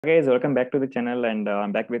Guys, welcome back to the channel, and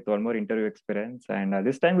I'm back with one more interview experience. And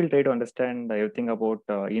this time we'll try to understand everything about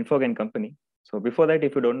Infogain company. So before that,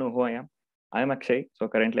 if you don't know who I am Akshay. So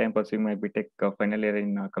currently I'm pursuing my BTech final year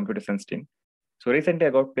in computer science team. So recently I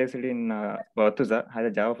got placed in Vartuza as a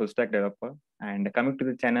Java full stack developer. And coming to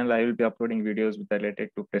the channel, I will be uploading videos related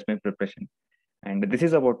to placement preparation. And this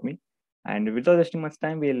is about me. And without wasting much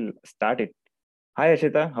time, we'll start it. Hi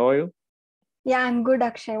Ashita, how are you? Yeah, I'm good,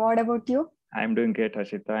 Akshay. What about you? I'm doing great,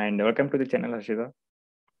 Harshita, and welcome to the channel, Harshita.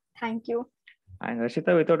 Thank you. And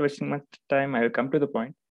Harshita, without wasting much time, I will come to the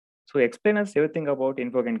point. So explain us everything about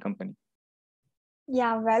Infogain company.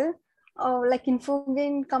 Yeah, well, like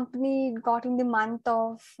Infogain company got in the month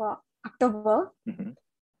of October. Mm-hmm.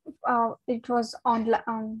 It was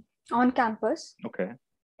on campus. Okay.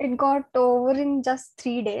 It got over in just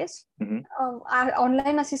 3 days. Mm-hmm. Our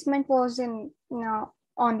online assessment was in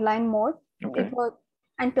online mode. Okay. It was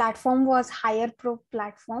and platform was Higher Pro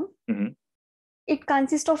platform. Mm-hmm. It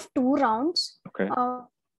consists of 2 rounds. Okay.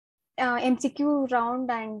 MCQ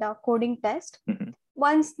round and coding test. Mm-hmm.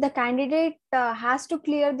 Once the candidate has to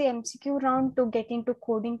clear the MCQ round to get into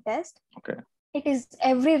coding test, Okay. it is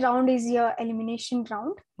every round is your elimination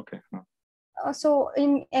round. Okay. So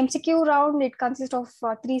in MCQ round, it consists of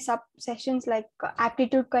 3 sub sessions like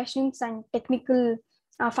aptitude questions and technical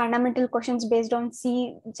fundamental questions based on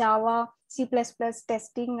C, Java, C++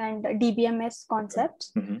 testing and DBMS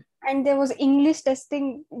concepts. Okay. Mm-hmm. And there was English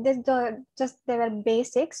testing. There were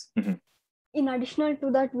basics. Mm-hmm. In additional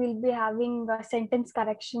to that, we'll be having sentence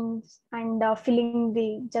corrections and filling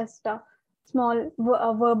the just small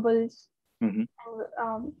verbals. Mm-hmm.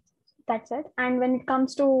 And, that's it. And when it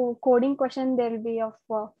comes to coding question, there will be of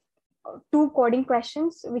 2 coding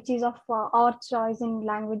questions, which is of our choice in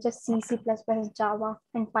languages C, C++, Java,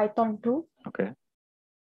 and Python too. Okay.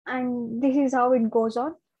 And this is how it goes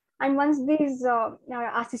on. And once this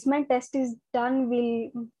assessment test is done,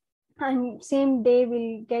 and same day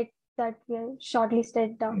we'll get that we're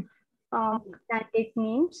shortlisted candidate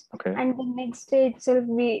names. Okay. And the next day itself,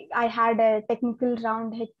 I had a technical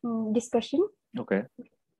round discussion. Okay.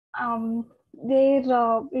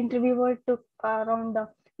 Their interviewer took around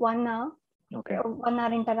 1 hour. Okay. 1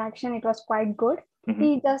 hour interaction. It was quite good. Mm-hmm.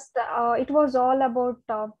 He just it was all about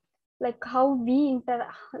like how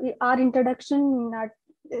our introduction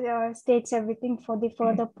states everything for the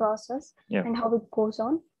further process. Yeah. And how it goes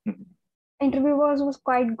on. Mm-hmm. Interviewers was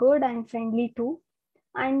quite good and friendly too,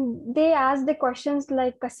 and they asked the questions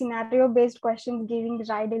like a scenario based questions, giving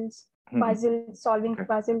riddles, Mm-hmm. puzzles, solving Okay.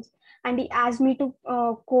 puzzles. And he asked me to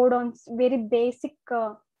code on very basic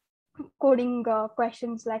coding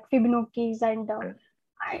questions like Fibonacci's and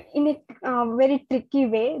Okay. in a very tricky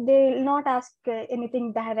way. They will not ask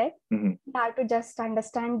anything direct. Mm-hmm. We have to just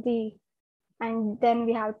understand and then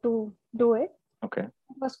we have to do it. Okay.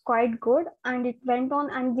 It was quite good, and it went on,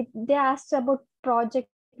 and they asked about project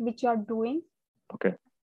which you are doing. Okay.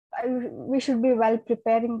 We should be well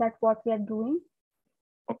prepared in that what we are doing.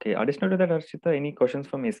 Okay. Additional to that, Harshita, any questions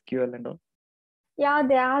from SQL and all? Yeah,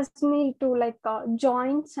 they asked me to like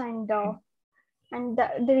joints and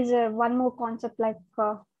there is one more concept like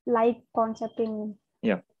concept in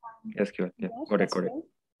SQL. Yeah. Got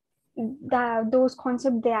it. those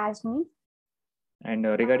concepts they asked me. And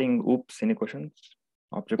regarding OOPS, any questions?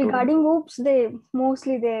 Regarding OOPS,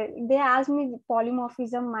 they asked me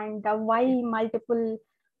polymorphism and why multiple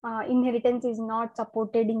inheritance is not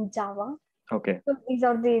supported in Java. Okay. So these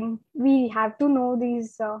are we have to know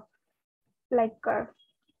these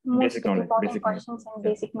most important questions and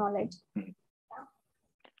basic knowledge. Mm-hmm. Yeah.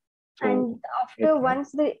 So, and after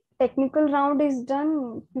once the technical round is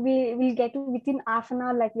done, we will get within half an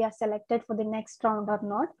hour like we are selected for the next round or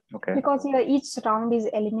not. Okay. Because each round is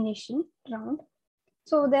elimination round.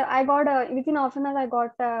 So there, I got within half an hour, I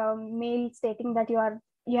got a mail stating that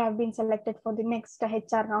you have been selected for the next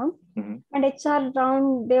HR round. Mm-hmm. And HR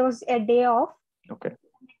round, there was a day off. Okay.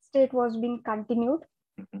 Next day it was being continued.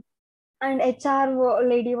 Mm-hmm. And HR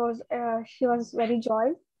lady she was very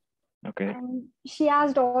joyed. Okay. And she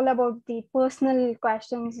asked all about the personal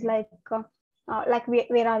questions like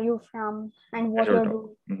where are you from and what you're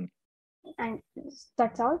doing. Mm-hmm. And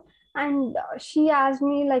that's all. And she asked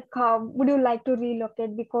me like would you like to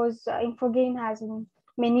relocate, because Infogain has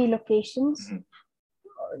many locations.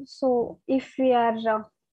 Mm-hmm. So if we are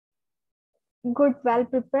well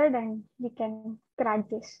prepared, and we can crack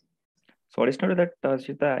this. So additional to that,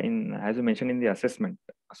 Shita, as you mentioned in the assessment,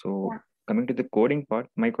 so yeah. Coming to the coding part,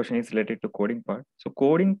 my question is related to coding part. So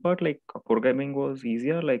coding part, like programming was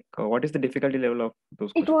easier, like what is the difficulty level of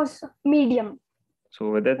those questions? It was medium.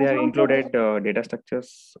 So whether they are included data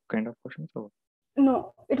structures kind of questions or?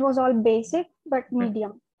 No, it was all basic, but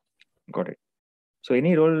medium. Got it. So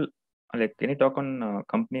any role, like any talk on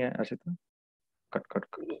company, Ashita? Cut.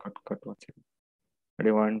 What's it?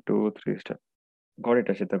 Ready, 1, 2, 3, step. Got it,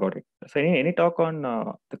 Ashita. Got it. So any talk on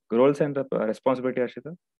the roles and the responsibility,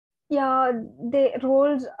 Ashita? Yeah, the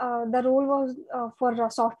role was for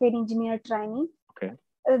software engineer training. Okay.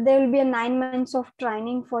 There will be a 9 months of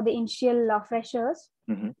training for the initial freshers.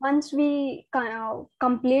 Mm-hmm. Once we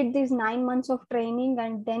complete these 9 months of training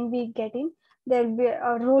and then we get in, there will be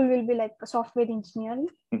a role will be like a software engineering.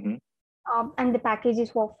 Mm-hmm. And the package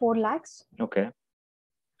is for 4 lakhs. Okay.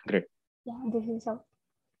 Great. Yeah, this is how.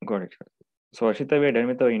 Got it. So Ashita, we are done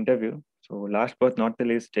with our interview. So last but not the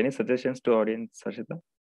least, any suggestions to audience, Ashita?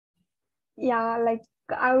 Yeah, like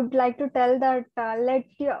I would like to tell that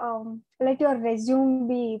let your resume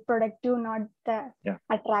be productive, not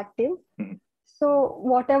attractive. Mm-hmm. So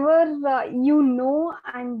whatever you know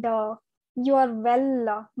and you are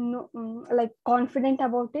well like confident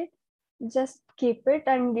about it, just keep it,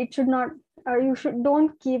 and it should not. You should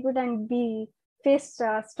don't keep it and be face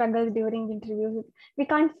struggles during interviews. We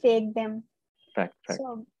can't fake them. Fact.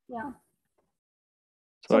 So yeah.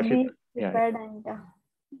 So So Ashita, be prepared and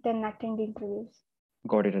then attend interviews.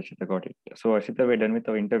 got it, Ashita, got it. So Ashita, we're done with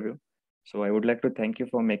our interview. So I would like to thank you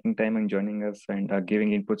for making time and joining us and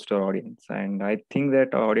giving inputs to our audience. And I think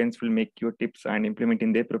that our audience will make your tips and implement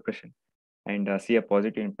in their preparation and see a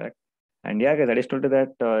positive impact. And yeah, guys, additional to that,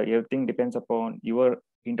 everything depends upon your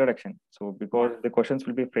introduction. So because the questions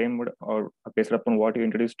will be framed or based upon what you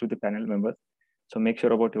introduce to the panel members. So make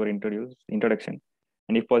sure about your introduction.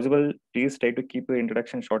 And if possible, please try to keep your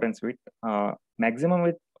introduction short and sweet. Maximum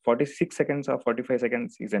with 46 seconds or 45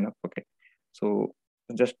 seconds is enough. Okay. So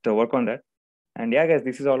just work on that. And yeah, guys,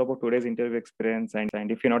 this is all about today's interview experience.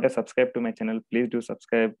 And if you're not a subscribe to my channel, please do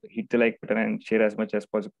subscribe, hit the like button, and share as much as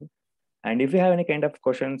possible. And if you have any kind of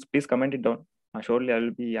questions, please comment it down. Surely I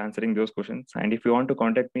will be answering those questions. And if you want to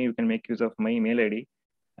contact me, you can make use of my email ID,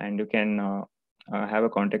 and you can have a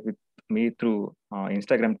contact with me through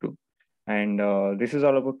Instagram too. And this is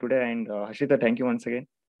all about today. And Hashita, thank you once again.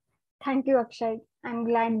 Thank you, Akshay. I'm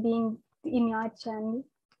glad being in your channel.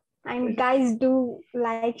 And guys, do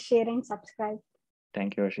like, share, and subscribe.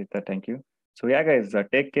 Thank you, Hashita. Thank you. So yeah, guys,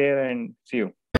 take care and see you.